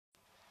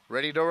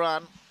ready to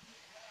run.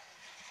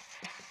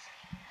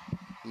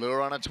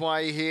 Lure on its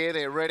way here,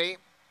 they're ready.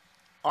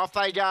 Off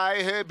they go,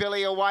 Her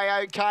Billy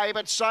away okay,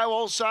 but so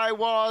also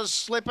was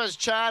Slipper's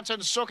Chance,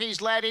 and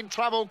Sookie's Lad in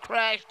trouble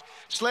crashed.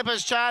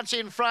 Slipper's Chance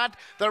in front,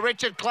 the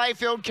Richard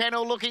Clayfield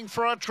Kennel looking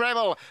for a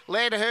treble.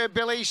 Led Her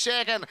Billy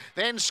second,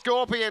 then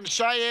Scorpion,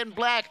 Cheyenne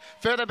Black,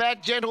 further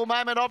back Gentle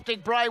Moment,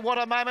 Optic Bray, What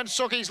a Moment,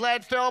 Sookie's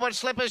Lad fell, but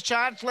Slipper's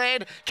Chance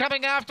led,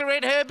 coming after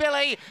it, Her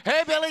Billy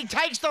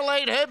takes the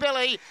lead, Her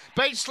Billy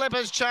beats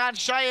Slipper's Chance,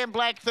 Cheyenne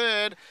Black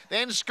third,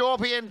 then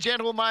Scorpion,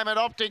 Gentle Moment,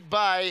 Optic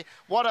Bay,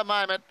 What a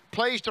Moment.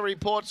 Pleased to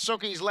report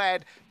Sookie's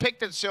Lad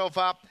picked itself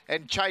up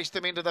and chased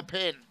them into the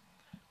pen.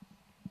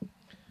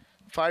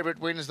 Favourite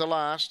wins the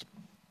last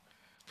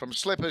from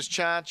Slipper's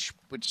Chance,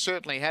 which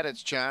certainly had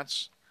its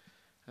chance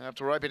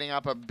after opening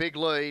up a big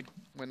lead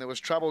when there was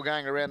trouble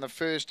going around the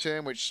first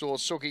turn, which saw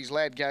Sookie's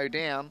Lad go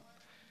down.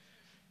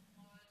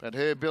 But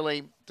Her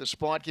Billy,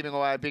 despite giving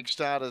away a big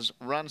start, has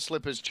run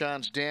Slipper's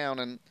Chance down,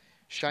 and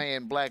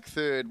Cheyenne Black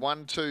third.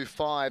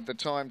 1-2-5, the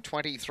time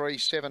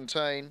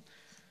 23:17.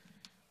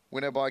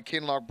 Winner by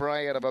Kinloch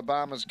Bray out of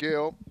Obama's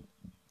Girl.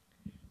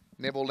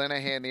 Neville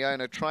Lenahan, the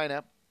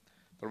owner-trainer.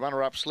 The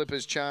runner-up,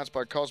 Slipper's Chance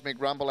by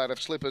Cosmic Rumble out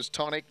of Slipper's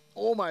Tonic.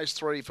 Almost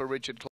 3 for Richard